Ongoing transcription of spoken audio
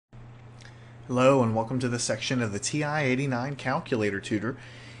Hello and welcome to this section of the TI-89 Calculator Tutor,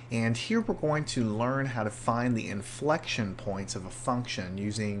 and here we're going to learn how to find the inflection points of a function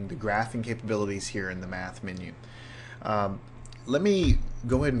using the graphing capabilities here in the math menu. Let me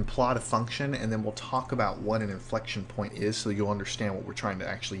go ahead and plot a function, and then we'll talk about what an inflection point is so you'll understand what we're trying to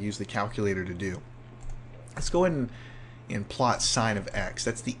actually use the calculator to do. Let's go ahead and plot sine of x.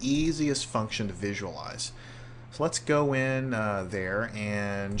 That's the easiest function to visualize. So let's go in there,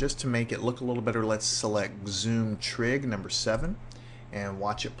 and just to make it look a little better, let's select zoom trig number 7 and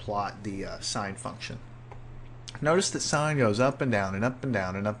watch it plot the sine function. Notice that sine goes up and down and up and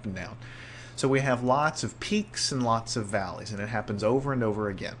down and up and down. So we have lots of peaks and lots of valleys, and it happens over and over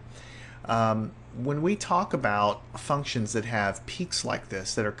again. When we talk about functions that have peaks like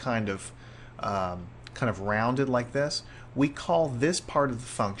this, that are kind of rounded like this, we call this part of the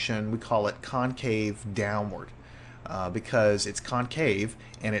function, we call it concave downward. Because it's concave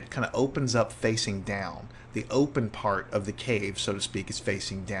and it kind of opens up facing down. The open part of the cave, so to speak, is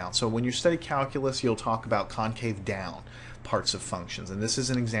facing down. So when you study calculus, you'll talk about concave down parts of functions. And this is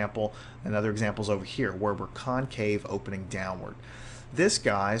an example, another example is over here, where we're concave opening downward. This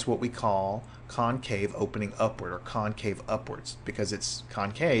guy is what we call concave opening upward, or concave upwards, because it's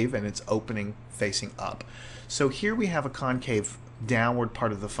concave and it's opening facing up. So here we have a concave downward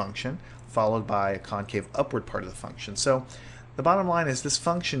part of the function, followed by a concave upward part of the function. So the bottom line is this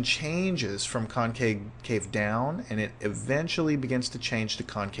function changes from concave down, and it eventually begins to change to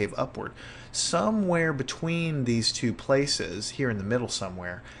concave upward. Somewhere between these two places, here in the middle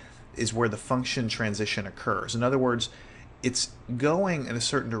somewhere, is where the function transition occurs. In other words, it's going in a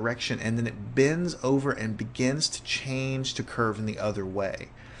certain direction and then it bends over and begins to change to curve in the other way.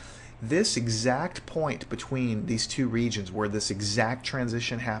 This exact point between these two regions where this exact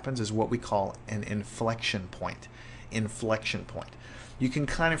transition happens is what we call an inflection point. Inflection point. You can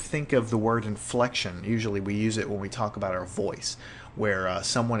kind of think of the word inflection. Usually we use it when we talk about our voice, where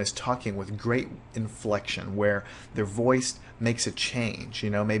someone is talking with great inflection, where their voice makes a change. You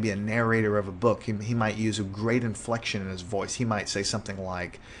know, maybe a narrator of a book, he might use a great inflection in his voice. He might say something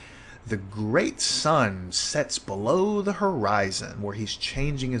like, "The great sun sets below the horizon," where he's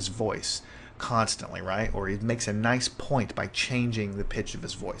changing his voice constantly, right? Or he makes a nice point by changing the pitch of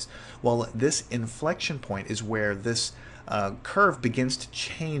his voice. Well, this inflection point is where this curve begins to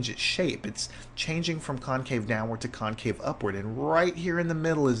change its shape. It's changing from concave downward to concave upward, and right here in the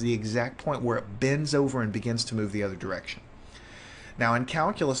middle is the exact point where it bends over and begins to move the other direction. Now in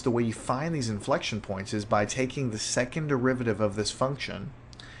calculus, the way you find these inflection points is by taking the second derivative of this function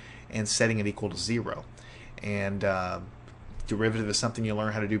and setting it equal to 0. And derivative is something you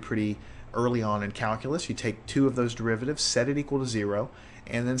learn how to do pretty early on in calculus. You take two of those derivatives, set it equal to 0,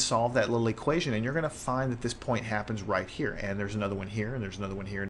 and then solve that little equation, and you're going to find that this point happens right here, and there's another one here, and there's another one here.